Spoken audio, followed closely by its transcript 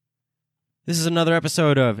This is another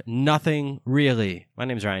episode of Nothing Really. My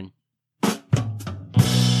name's Ryan.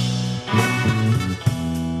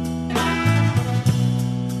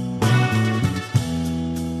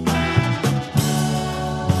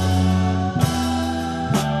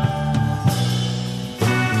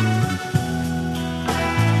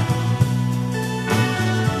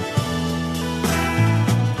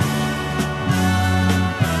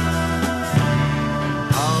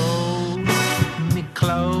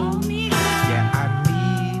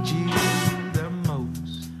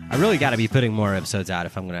 I really got to be putting more episodes out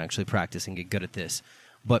if I'm going to actually practice and get good at this.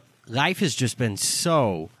 But life has just been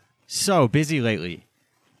so busy lately.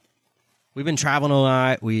 We've been traveling a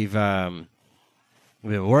lot. We've been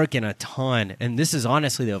working a ton. And this is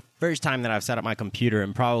honestly the first time that I've set up my computer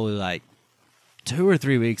in probably like 2 or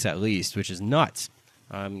 3 weeks at least, which is nuts.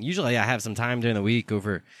 Usually I have some time during the week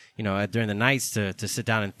over, during the nights to sit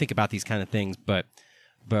down and think about these kind of things. But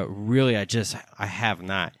really I have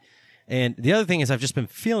not. And the other thing is I've just been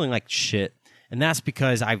feeling like shit, and that's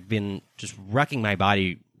because I've been just wrecking my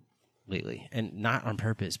body lately, and not on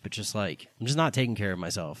purpose, but just like I'm just not taking care of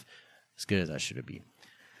myself as good as I should be.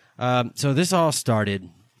 So this all started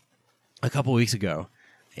a couple weeks ago,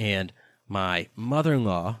 and my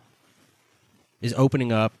mother-in-law is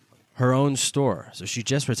opening up her own store. So she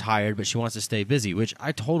just retired, but she wants to stay busy, which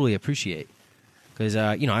I totally appreciate because,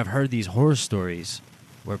 I've heard these horror stories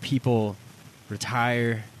where people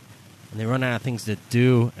retire and they run out of things to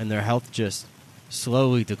do, and their health just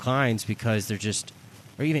slowly declines because they're just,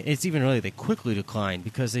 they quickly decline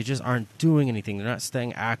because they just aren't doing anything. They're not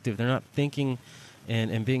staying active. They're not thinking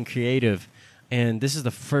and being creative. And this is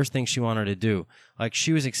the first thing she wanted to do. Like,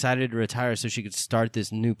 she was excited to retire so she could start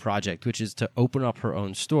this new project, which is to open up her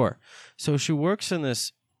own store. So she works in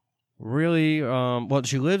this really,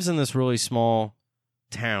 she lives in this really small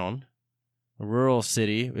town. A rural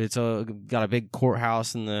city. It's got a big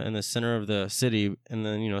courthouse in the center of the city, and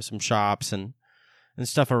then some shops and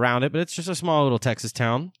stuff around it. But it's just a small little Texas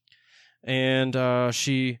town, and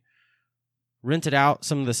she rented out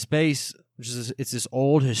some of the space, it's this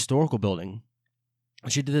old historical building.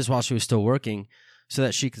 She did this while she was still working, so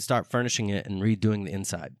that she could start furnishing it and redoing the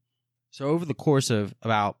inside. So over the course of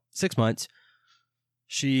about 6 months,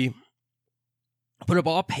 she put up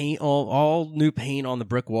all new paint on the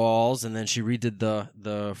brick walls, and then she redid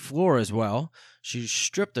the floor as well. She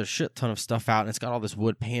stripped a shit ton of stuff out, and it's got all this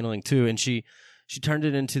wood paneling too. And she turned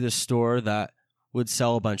it into this store that would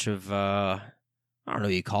sell a bunch of I don't know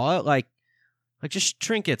what you call it, like just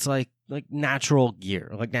trinkets, like natural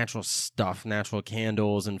gear, like natural stuff, natural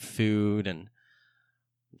candles and food. And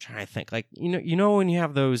I'm trying to think, like when you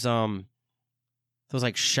have those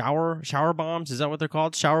like shower bombs, is that what they're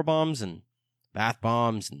called? Shower bombs and bath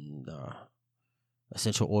bombs and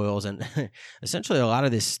essential oils and essentially a lot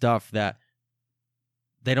of this stuff that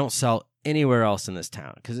they don't sell anywhere else in this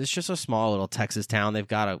town because it's just a small little Texas town. They've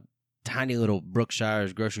got a tiny little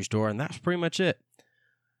Brookshire's grocery store, and that's pretty much it.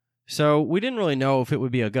 So we didn't really know if it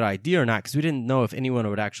would be a good idea or not because we didn't know if anyone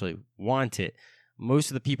would actually want it.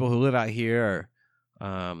 Most of the people who live out here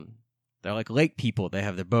are they're like lake people. They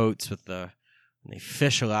have their boats and they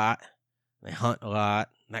fish a lot, they hunt a lot,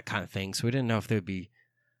 that kind of thing. So we didn't know if they would be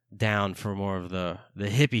down for more of the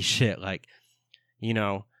hippie shit, like,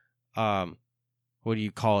 what do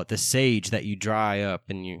you call it? The sage that you dry up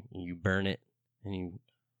and you burn it and you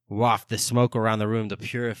waft the smoke around the room to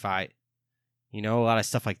purify it. A lot of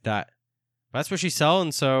stuff like that. But that's what she's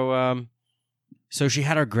selling. So she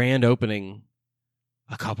had her grand opening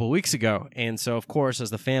a couple weeks ago. And so, of course,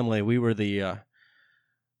 as the family, we were the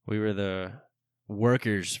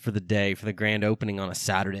workers for the day for the grand opening on a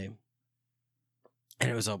Saturday.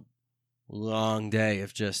 And it was a long day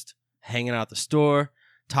of just hanging out the store,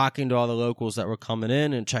 talking to all the locals that were coming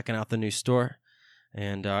in and checking out the new store.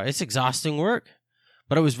 And it's exhausting work,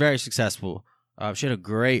 but it was very successful. She had a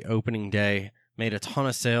great opening day, made a ton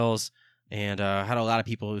of sales, and had a lot of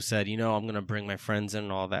people who said, I'm going to bring my friends in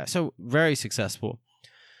and all that. So very successful.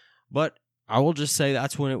 But I will just say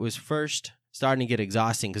that's when it was first starting to get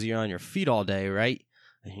exhausting because you're on your feet all day, right?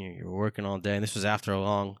 And you're working all day. And this was after a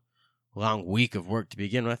long week of work to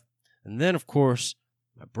begin with. And then, of course,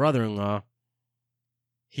 my brother-in-law,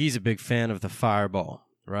 he's a big fan of the Fireball,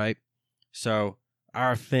 right? So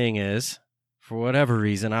our thing is, for whatever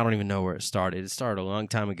reason, I don't even know where it started. It started a long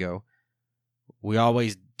time ago. We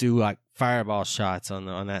always do like Fireball shots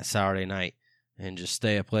on that Saturday night and just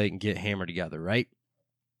stay up late and get hammered together, right?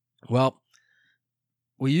 Well,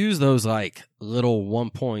 we use those like little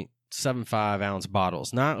 1.75 ounce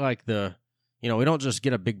bottles, not like the, we don't just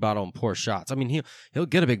get a big bottle and pour shots. I mean, he'll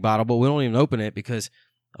get a big bottle, but we don't even open it because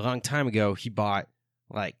a long time ago he bought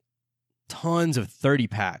like tons of 30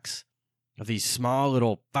 packs of these small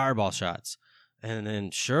little fireball shots. And then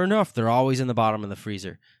sure enough, they're always in the bottom of the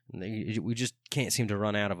freezer. And we just can't seem to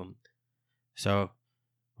run out of them. So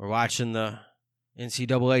we're watching the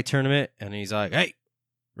NCAA tournament, and he's like, "Hey,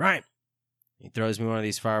 Ryan." He throws me one of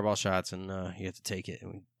these fireball shots, and you have to take it.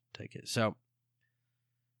 And we take it. So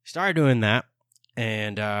started doing that,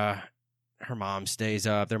 and their mom stays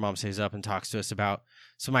up and talks to us about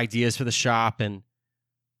some ideas for the shop, and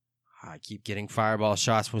I keep getting fireball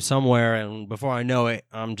shots from somewhere, and before I know it,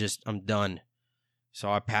 I'm done.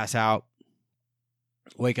 So I pass out,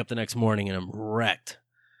 wake up the next morning, and I'm wrecked.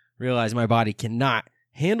 Realize my body cannot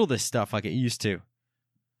handle this stuff like it used to.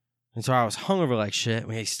 And so I was hungover like shit.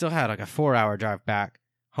 We still had like a 4-hour drive back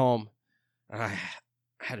home. And I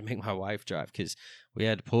had to make my wife drive because we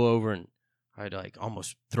had to pull over, and I had to like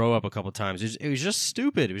almost throw up a couple times. It was just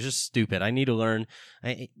stupid. It was just stupid. I need to learn.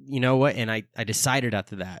 You know what? And I decided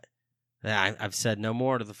after that I've said no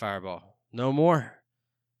more to the fireball. No more.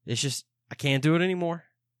 It's just, I can't do it anymore.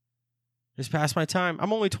 It's past my time.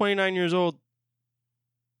 I'm only 29 years old.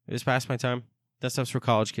 It's past my time. That stuff's for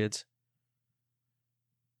college kids.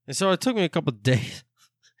 And so it took me a couple days.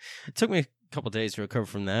 It took me a couple days to recover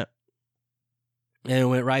from that. And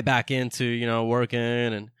went right back into, working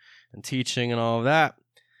and teaching and all of that.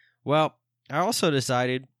 Well, I also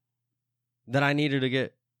decided that I needed to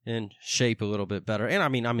get in shape a little bit better. And I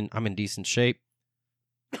mean, I'm in decent shape.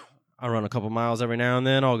 I run a couple miles every now and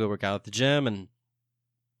then. I'll go work out at the gym,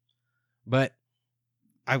 but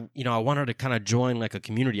I wanted to kind of join like a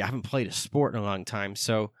community. I haven't played a sport in a long time.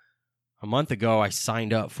 So a month ago, I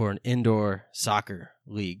signed up for an indoor soccer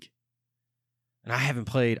league. And I haven't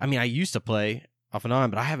played. I mean, I used to play off and on,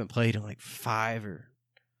 but I haven't played in like 5 or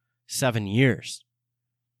 7 years.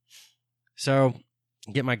 So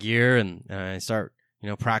I get my gear and I start,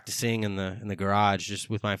 practicing in the garage just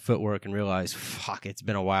with my footwork, and realize, fuck, it's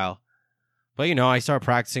been a while. But, I start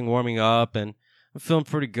practicing, warming up, and I'm feeling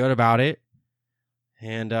pretty good about it.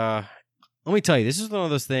 And let me tell you, this is one of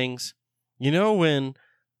those things, when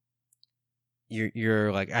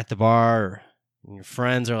you're like at the bar and your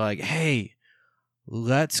friends are like, "Hey,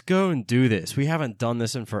 let's go and do this. We haven't done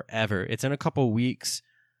this in forever. It's in a couple weeks.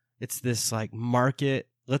 It's this like market.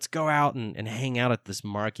 Let's go out and hang out at this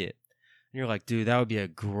market." And you're like, "Dude, that would be a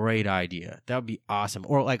great idea. That would be awesome."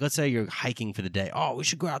 Or like, let's say you're hiking for the day. "Oh, we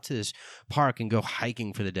should go out to this park and go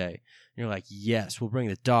hiking for the day." And you're like, "Yes, we'll bring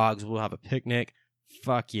the dogs. We'll have a picnic.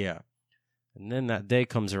 Fuck yeah." And then that day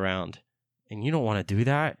comes around and you don't want to do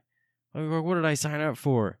that. Like, what did I sign up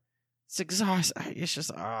for? It's exhausting. It's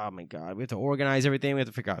just, oh my God. We have to organize everything. We have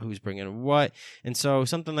to figure out who's bringing what. And so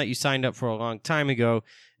something that you signed up for a long time ago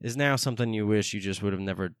is now something you wish you just would have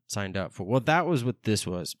never signed up for. Well, that was what this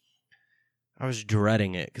was. I was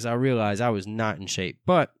dreading it because I realized I was not in shape.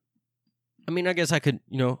 But, I mean, I guess I could,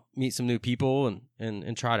 meet some new people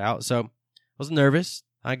and try it out. So I was nervous.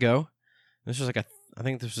 I go. This was like I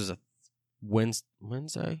think this was a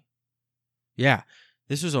Wednesday? Yeah,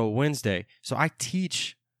 this was a Wednesday. So I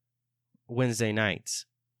teach Wednesday nights,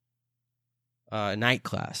 night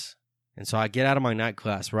class. And so I get out of my night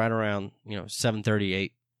class right around,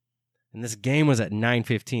 7:38. And this game was at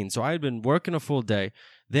 9:15. So I had been working a full day,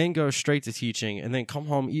 then go straight to teaching, and then come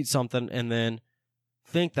home, eat something, and then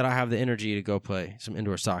think that I have the energy to go play some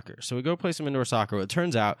indoor soccer. So we go play some indoor soccer. Well, it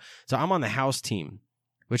turns out, so I'm on the house team,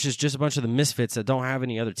 which is just a bunch of the misfits that don't have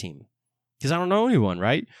any other team. Because I don't know anyone,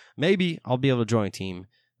 right? Maybe I'll be able to join a team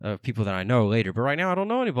of people that I know later. But right now, I don't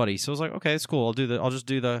know anybody. So I was like, okay, it's cool. I'll just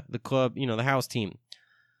do the club, the house team.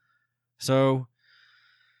 So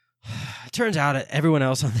it turns out that everyone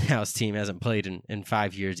else on the house team hasn't played in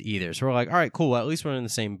 5 years either. So we're like, all right, cool. Well, at least we're in the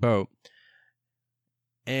same boat.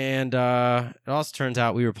 And it also turns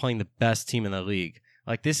out we were playing the best team in the league.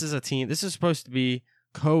 Like, this is a team, this is supposed to be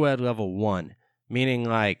co-ed level 1. Meaning,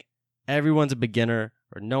 like, everyone's a beginner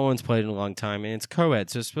or no one's played in a long time, and it's co-ed,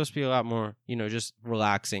 so it's supposed to be a lot more, just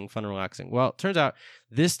relaxing, fun and relaxing. Well, it turns out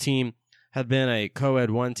this team had been a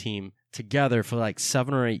co-ed 1 team together for like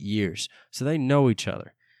 7 or 8 years, so they know each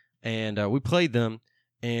other. And we played them,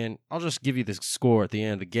 and I'll just give you the score at the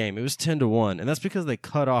end of the game. It was 10-1, and that's because they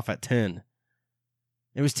cut off at 10.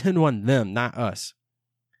 It was 10-1 them, not us.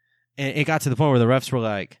 And it got to the point where the refs were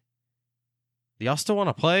like, "Do y'all still want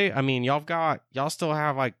to play? I mean, y'all still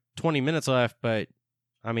have like 20 minutes left, but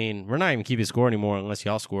I mean, we're not even keeping score anymore unless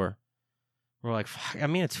y'all score." We're like, fuck, I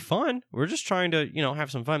mean, it's fun. We're just trying to,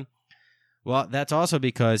 have some fun. Well, that's also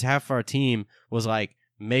because half of our team was like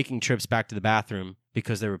making trips back to the bathroom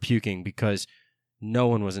because they were puking because no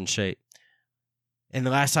one was in shape. And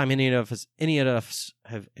the last time any of us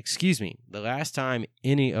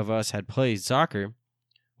had played soccer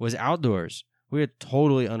was outdoors. We had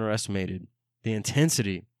totally underestimated the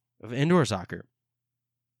intensity of indoor soccer.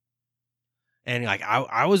 And like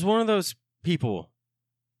I was one of those people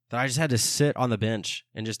that I just had to sit on the bench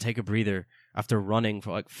and just take a breather after running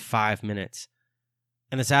for like 5 minutes.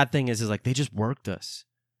 And the sad thing is like they just worked us.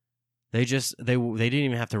 They didn't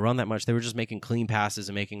even have to run that much. They were just making clean passes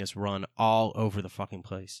and making us run all over the fucking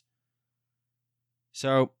place.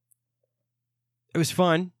 So it was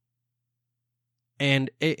fun.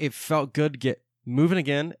 And it felt good to get moving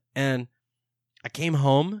again. And I came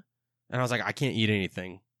home and I was like, I can't eat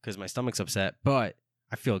anything because my stomach's upset, but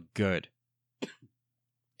I feel good.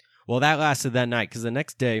 Well, that lasted that night because the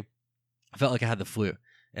next day I felt like I had the flu.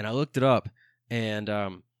 And I looked it up,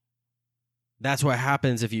 and that's what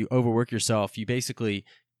happens if you overwork yourself. You basically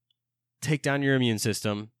take down your immune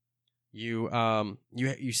system. You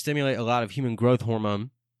stimulate a lot of human growth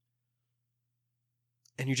hormone,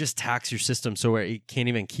 and you just tax your system so it can't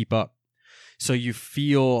even keep up. So you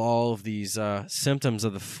feel all of these symptoms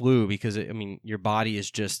of the flu because, your body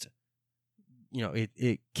is just,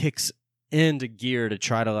 it kicks into gear to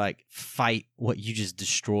try to, like, fight what you just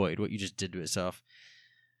destroyed, what you just did to itself.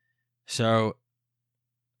 So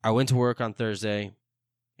I went to work on Thursday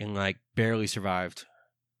and, like, barely survived.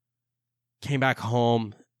 Came back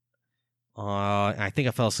home. And I think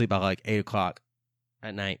I fell asleep by, like, 8 o'clock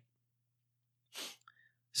at night.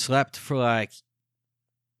 Slept for, like,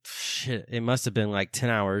 it must have been like 10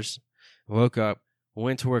 hours. Woke up,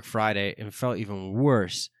 went to work Friday, and felt even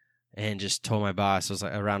worse. And just told my boss, it was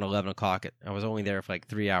like around 11 o'clock. I was only there for like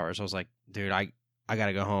 3 hours. I was like, dude, I got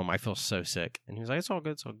to go home. I feel so sick. And he was like, it's all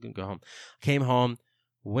good. Go home. Came home,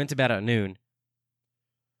 went to bed at noon.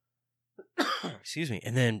 Excuse me.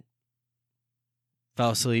 And then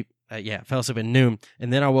fell asleep. Fell asleep at noon.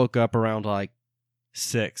 And then I woke up around like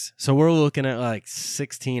 6. So we're looking at like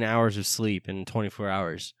 16 hours of sleep in 24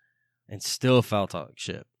 hours and still felt like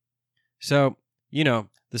shit. So,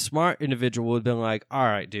 the smart individual would have been like, all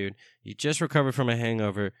right, dude, you just recovered from a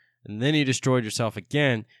hangover and then you destroyed yourself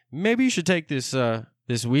again. Maybe you should take this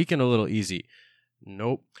weekend a little easy.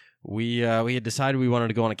 Nope. We had decided we wanted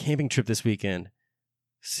to go on a camping trip this weekend.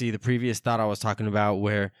 See, the previous thought I was talking about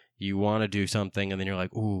where you want to do something and then you're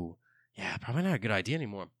like, ooh, yeah, probably not a good idea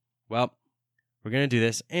anymore. Well, we're going to do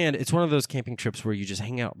this. And it's one of those camping trips where you just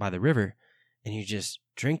hang out by the river and you just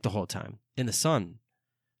drink the whole time in the sun.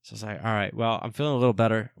 So I was like, all right, well, I'm feeling a little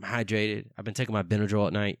better. I'm hydrated. I've been taking my Benadryl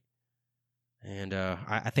at night. And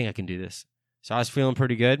I think I can do this. So I was feeling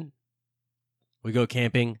pretty good. We go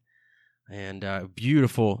camping and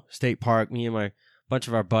beautiful state park, me and my bunch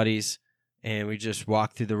of our buddies. And we just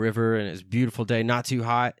walked through the river and it was a beautiful day, not too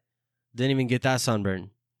hot. Didn't even get that sunburn.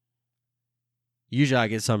 Usually I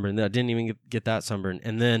get sunburn. I didn't even get that sunburn.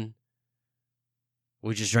 And then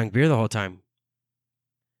we just drank beer the whole time.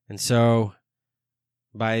 And so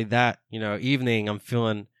by that, evening, I'm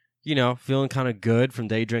feeling kind of good from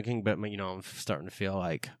day drinking, but, I'm starting to feel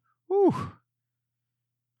like, whew,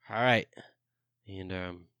 all right. And,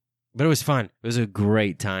 but it was fun. It was a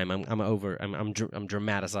great time. I'm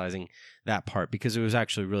dramatizing that part because it was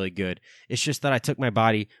actually really good. It's just that I took my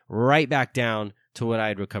body right back down to what I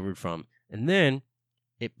had recovered from. And then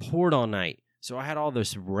it poured all night. So I had all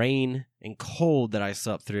this rain and cold that I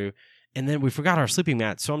slept through. And then we forgot our sleeping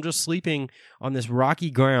mats. So I'm just sleeping on this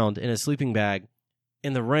rocky ground in a sleeping bag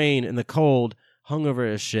in the rain and the cold,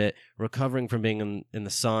 hungover as shit, recovering from being in the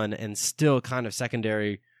sun and still kind of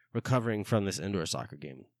secondary recovering from this indoor soccer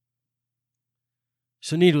game.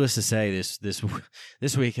 So needless to say,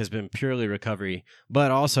 this week has been purely recovery,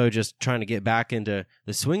 but also just trying to get back into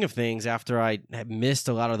the swing of things after I had missed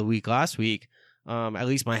a lot of the week last week. At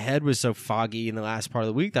least my head was so foggy in the last part of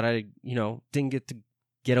the week that I, didn't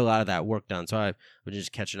get a lot of that work done. So I was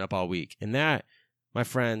just catching up all week. And that, my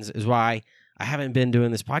friends, is why I haven't been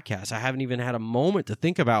doing this podcast. I haven't even had a moment to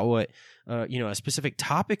think about what, a specific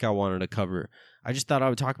topic I wanted to cover. I just thought I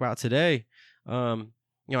would talk about today. I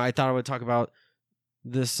thought I would talk about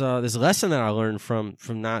this lesson that I learned from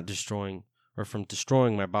not destroying or from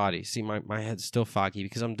destroying my body. See, my head's still foggy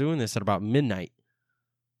because I'm doing this at about midnight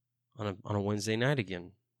on a Wednesday night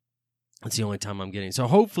again. That's the only time I'm getting. So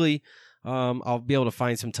hopefully I'll be able to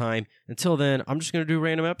find some time. Until then, I'm just going to do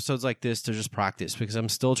random episodes like this to just practice because I'm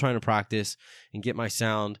still trying to practice and get my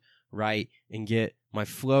sound right and get my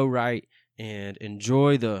flow right and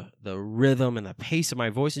enjoy the rhythm and the pace of my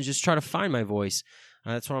voice and just try to find my voice.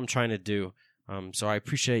 That's what I'm trying to do. So I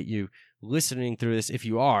appreciate you listening through this. If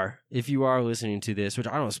you are listening to this, which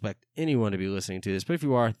I don't expect anyone to be listening to this, but if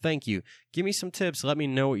you are, thank you. Give me some tips. Let me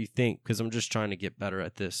know what you think because I'm just trying to get better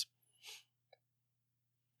at this.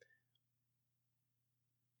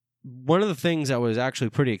 one of the things that was actually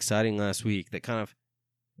pretty exciting last week that kind of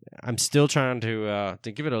I'm still trying to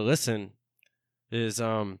give it a listen is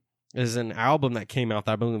an album that came out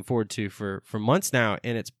that I've been looking forward to for months now,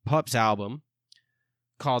 and it's PUP's album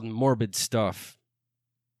called Morbid Stuff.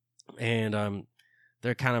 And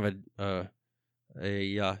they're kind of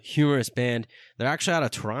a humorous band. They're actually out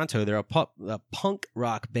of Toronto. They're a punk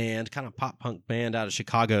rock band, kind of pop punk band out of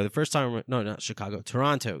Chicago.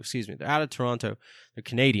 Toronto, excuse me. They're out of Toronto. They're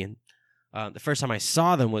Canadian. The first time I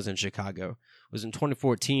saw them was in Chicago. It was in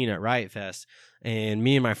 2014 at Riot Fest, and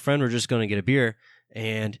me and my friend were just going to get a beer,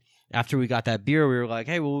 and after we got that beer, we were like,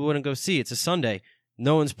 hey, well, we want to go see. It's a Sunday.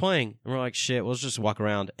 No one's playing. And we're like, shit, let's just walk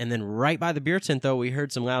around. And then right by the beer tent, though, we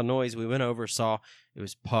heard some loud noise. We went over, saw it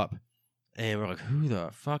was PUP. And we're like, who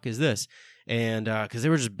the fuck is this? And because they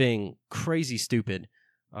were just being crazy stupid.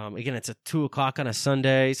 Again, it's at 2 o'clock on a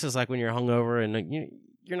Sunday. It's just like when you're hungover and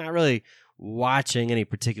you're not really watching any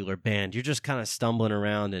particular band. You're just kind of stumbling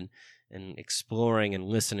around and exploring and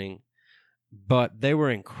listening. But they were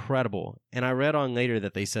incredible. And I read on later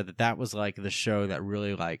that they said that was like the show that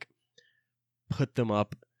really like put them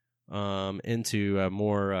up into a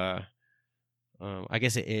more, I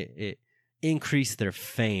guess it increased their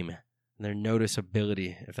fame. Their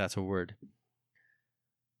noticeability, if that's a word.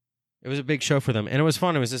 It was a big show for them, and it was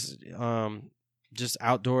fun. It was just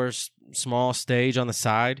outdoors, small stage on the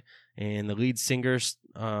side, and the lead singer,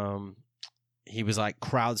 he was like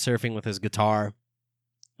crowd surfing with his guitar,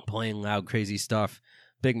 playing loud, crazy stuff,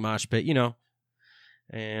 big mosh pit,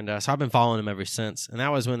 And so I've been following him ever since, and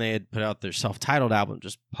that was when they had put out their self-titled album,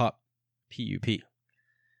 just PUP, P-U-P,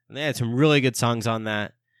 and they had some really good songs on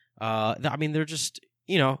that. I mean, they're just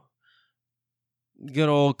good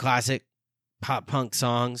old classic pop punk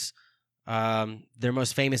songs. Their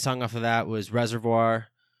most famous song off of that was Reservoir,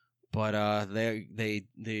 but they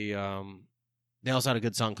also had a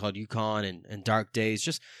good song called Yukon and Dark Days.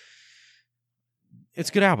 Just it's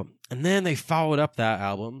a good album. And then they followed up that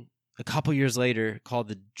album a couple years later called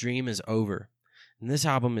The Dream Is Over. And this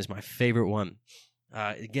album is my favorite one.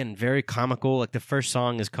 Again, very comical. Like the first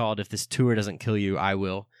song is called If This Tour Doesn't Kill You, I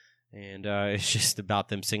Will. And it's just about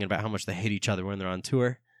them singing about how much they hate each other when they're on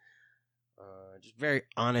tour. Just very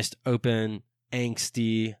honest, open,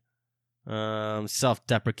 angsty,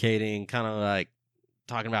 self-deprecating, kind of like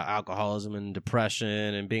talking about alcoholism and depression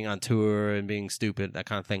and being on tour and being stupid, that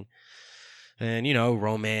kind of thing. And,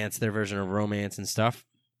 romance, their version of romance and stuff.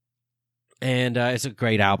 And it's a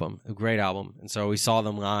great album. And so we saw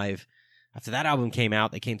them live. After that album came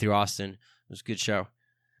out, they came through Austin. It was a good show.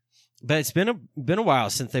 But it's been a while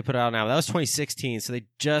since they put out an album. That was 2016, so they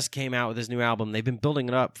just came out with this new album. They've been building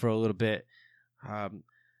it up for a little bit.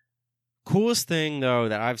 Coolest thing, though,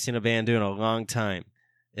 that I've seen a band do in a long time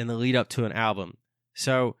in the lead up to an album.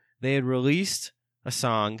 So they had released a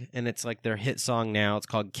song, and it's like their hit song now. It's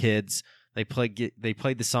called Kids. They played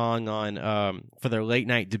the song on for their late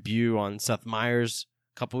night debut on Seth Meyers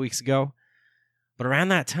a couple weeks ago. But around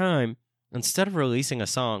that time, instead of releasing a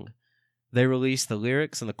song, they released the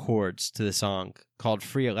lyrics and the chords to the song called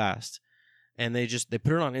Free at Last. And they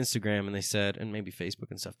put it on Instagram and they said, and maybe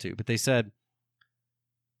Facebook and stuff too, but they said,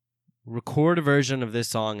 record a version of this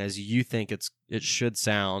song as you think it should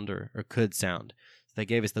sound or could sound. So they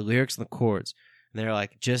gave us the lyrics and the chords. And they're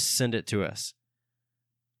like, just send it to us.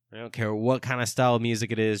 I don't care what kind of style of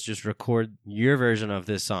music it is, just record your version of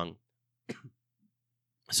this song.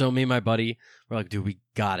 So me and my buddy were like, dude, we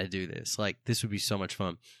gotta do this. Like, this would be so much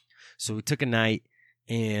fun. So we took a night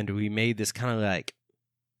and we made this kind of like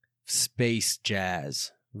space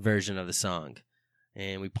jazz version of the song.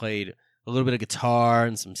 And we played a little bit of guitar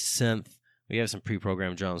and some synth. We have some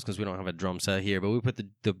pre-programmed drums because we don't have a drum set here. But we put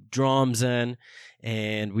the drums in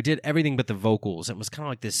and we did everything but the vocals. It was kind of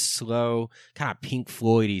like this slow, kind of Pink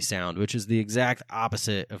Floyd-y sound, which is the exact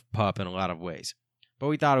opposite of PUP in a lot of ways. But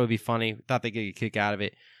we thought it would be funny. We thought they'd get a kick out of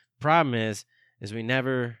it. The problem is we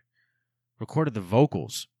never recorded the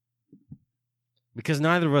vocals. Because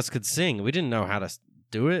neither of us could sing. We didn't know how to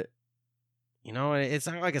do it. It's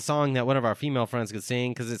not like a song that one of our female friends could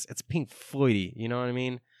sing because it's Pink Floyd-y. You know what I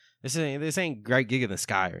mean? This ain't Great Gig in the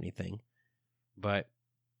Sky or anything. But,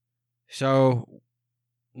 so,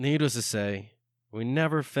 needless to say, we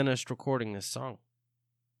never finished recording this song.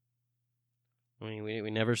 I mean,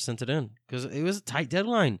 we never sent it in because it was a tight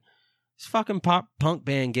deadline. This fucking pop punk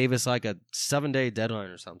band gave us like a 7-day deadline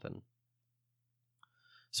or something.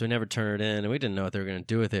 So we never turned it in, and we didn't know what they were going to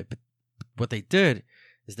do with it. But what they did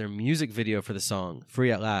is their music video for the song, Free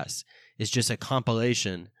at Last, is just a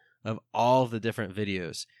compilation of all of the different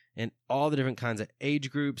videos. And all the different kinds of age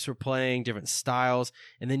groups were playing, different styles.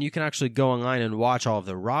 And then you can actually go online and watch all of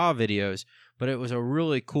the raw videos. but it was a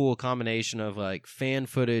really cool combination of like fan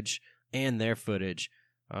footage and their footage.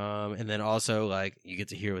 And then also like you get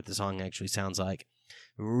to hear what the song actually sounds like.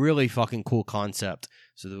 Really fucking cool concept.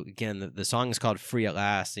 So again, the song is called Free at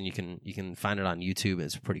Last, and you can find it on YouTube.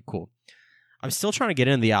 It's pretty cool. I'm still trying to get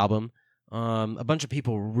into the album. A bunch of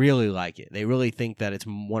people really like it. They really think that it's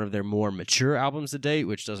one of their more mature albums to date,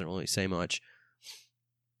 which doesn't really say much.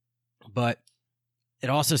 But it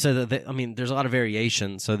also said that, there's a lot of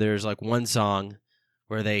variation. So there's like one song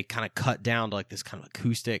where they kind of cut down to like this kind of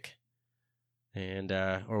acoustic and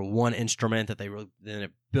or one instrument that they really, then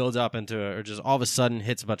it builds up into, or just all of a sudden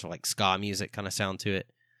hits a bunch of like ska music kind of sound to it.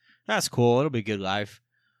 That's cool. It'll be good live.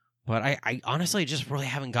 But I honestly just really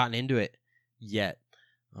haven't gotten into it yet.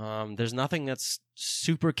 There's nothing that's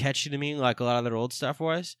super catchy to me like a lot of their old stuff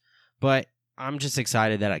was, but I'm just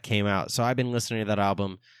excited that it came out. So I've been listening to that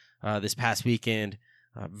album this past weekend,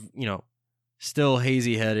 still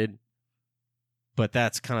hazy headed, but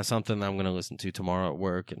that's kind of something I'm going to listen to tomorrow at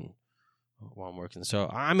work and while I'm working. So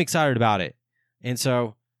I'm excited about it. And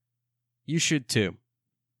so you should too.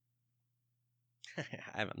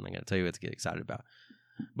 I'm not going to tell you what to get excited about,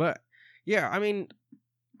 but yeah,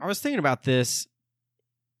 I was thinking about this.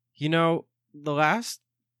 The last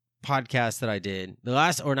podcast that I did, the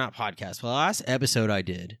last episode I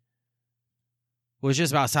did was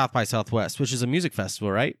just about South by Southwest, which is a music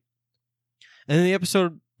festival, right? And then the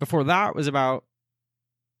episode before that was about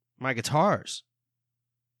my guitars.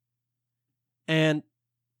 And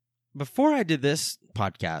before I did this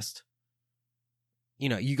podcast,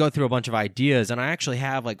 you go through a bunch of ideas, and I actually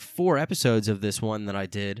have like 4 episodes of this one that I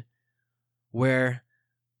did where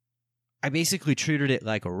I basically treated it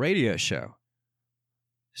like a radio show.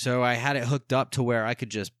 So I had it hooked up to where I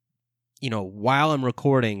could just, while I'm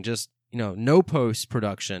recording, just, no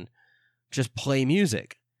post-production, just play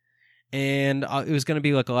music. And it was going to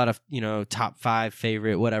be like a lot of, top 5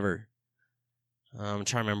 favorite, whatever. I'm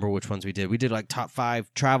trying to remember which ones we did. We did like top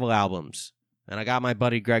 5 travel albums. And I got my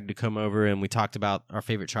buddy Greg to come over, and we talked about our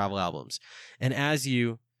favorite travel albums. And as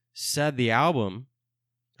you said the album,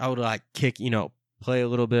 I would like play a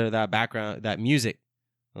little bit of that background, that music,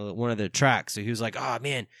 one of the tracks. So he was like, "Oh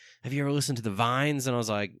man, have you ever listened to the Vines?" And I was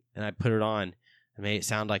like, and I put it on and made it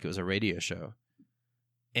sound like it was a radio show.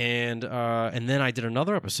 And then I did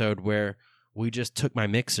another episode where we just took my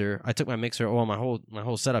mixer. I took my mixer, my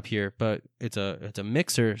whole setup here, but it's a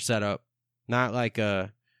mixer setup, not like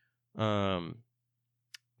not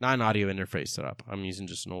an audio interface setup. I'm using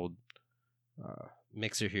just an old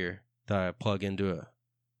mixer here that I plug into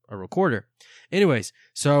a recorder. Anyways,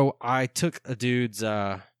 so I took a dude's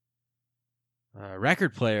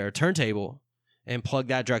record player, turntable, and plugged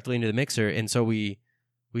that directly into the mixer. And so we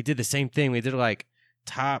did the same thing. We did like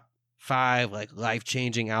top 5 like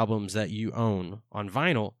life-changing albums that you own on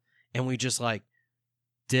vinyl, and we just like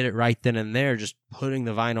did it right then and there, just putting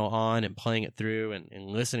the vinyl on and playing it through and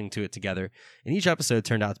listening to it together. And each episode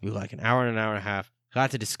turned out to be like an hour and a half.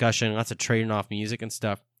 Lots of discussion, lots of trading off music and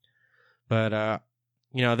stuff. But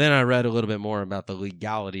then I read a little bit more about the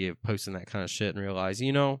legality of posting that kind of shit and realized,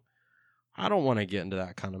 I don't want to get into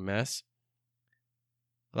that kind of mess.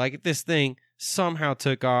 Like if this thing somehow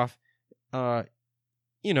took off, and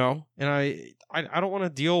I don't want to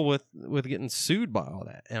deal with getting sued by all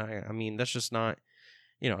that. And that's just not,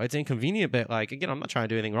 it's inconvenient, but like, again, I'm not trying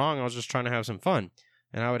to do anything wrong. I was just trying to have some fun.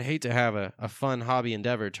 And I would hate to have a fun hobby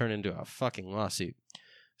endeavor turn into a fucking lawsuit.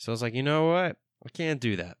 So I was like, you know what? I can't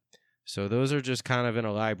do that. So those are just kind of in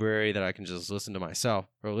a library that I can just listen to myself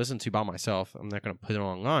or listen to by myself. I'm not going to put it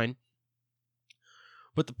online.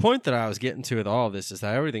 But the point that I was getting to with all of this is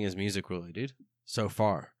that everything is music related so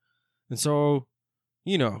far. And so,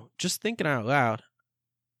 just thinking out loud,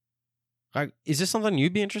 like, is this something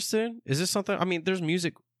you'd be interested in? Is this something, there's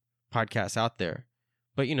music podcasts out there,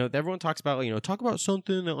 but everyone talks about, talk about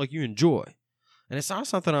something that like you enjoy. And it's not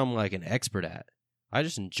something I'm like an expert at. I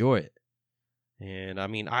just enjoy it. And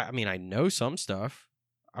I know some stuff.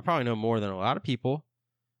 I probably know more than a lot of people,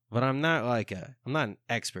 but I'm not I'm not an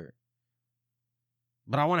expert.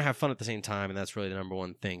 But I want to have fun at the same time, and that's really the number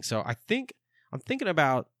one thing. So I'm thinking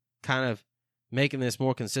about kind of making this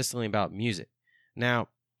more consistently about music. Now,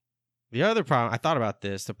 the other problem, I thought about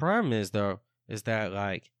this. The problem is that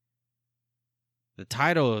like the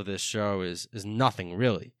title of this show is nothing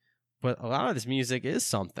really, but a lot of this music is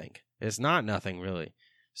something. It's not nothing really.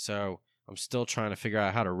 So I'm still trying to figure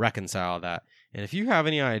out how to reconcile that. And if you have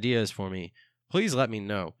any ideas for me, please let me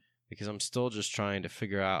know, because I'm still just trying to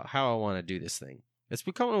figure out how I want to do this thing. It's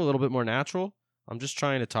becoming a little bit more natural. I'm just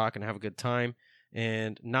trying to talk and have a good time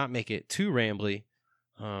and not make it too rambly.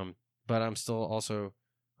 But I'm still also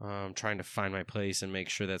trying to find my place and make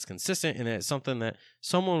sure that's consistent and that it's something that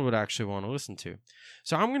someone would actually want to listen to.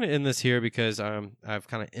 So I'm going to end this here because I've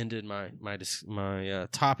kind of ended my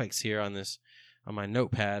topics here on my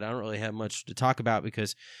notepad. I don't really have much to talk about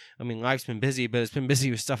because, I mean, life's been busy, but it's been busy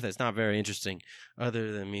with stuff that's not very interesting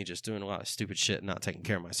other than me just doing a lot of stupid shit and not taking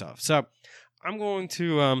care of myself. So I'm going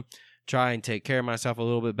to try and take care of myself a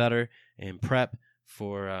little bit better and prep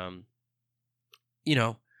for,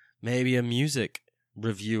 maybe a music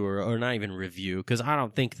review or not even review, because I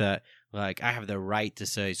don't think that like I have the right to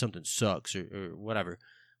say something sucks or whatever.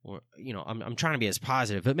 Or I'm trying to be as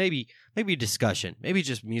positive, but maybe discussion, maybe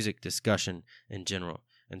just music discussion in general.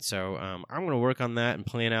 And so I'm going to work on that and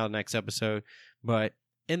plan out the next episode. But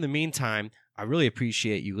in the meantime, I really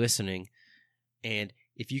appreciate you listening. And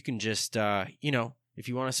if you can just if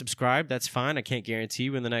you want to subscribe, that's fine. I can't guarantee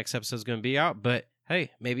when the next episode is going to be out, but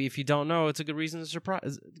hey, maybe if you don't know, it's a good reason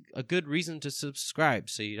to subscribe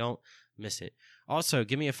so you don't miss it. Also,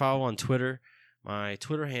 give me a follow on Twitter. My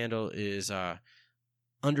Twitter handle is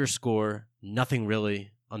 _nothingreally_.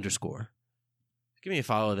 Give me a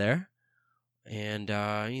follow there, and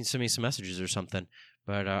you can send me some messages or something.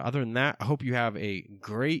 But other than that, I hope you have a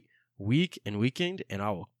great week and weekend, and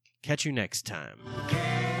I will catch you next time.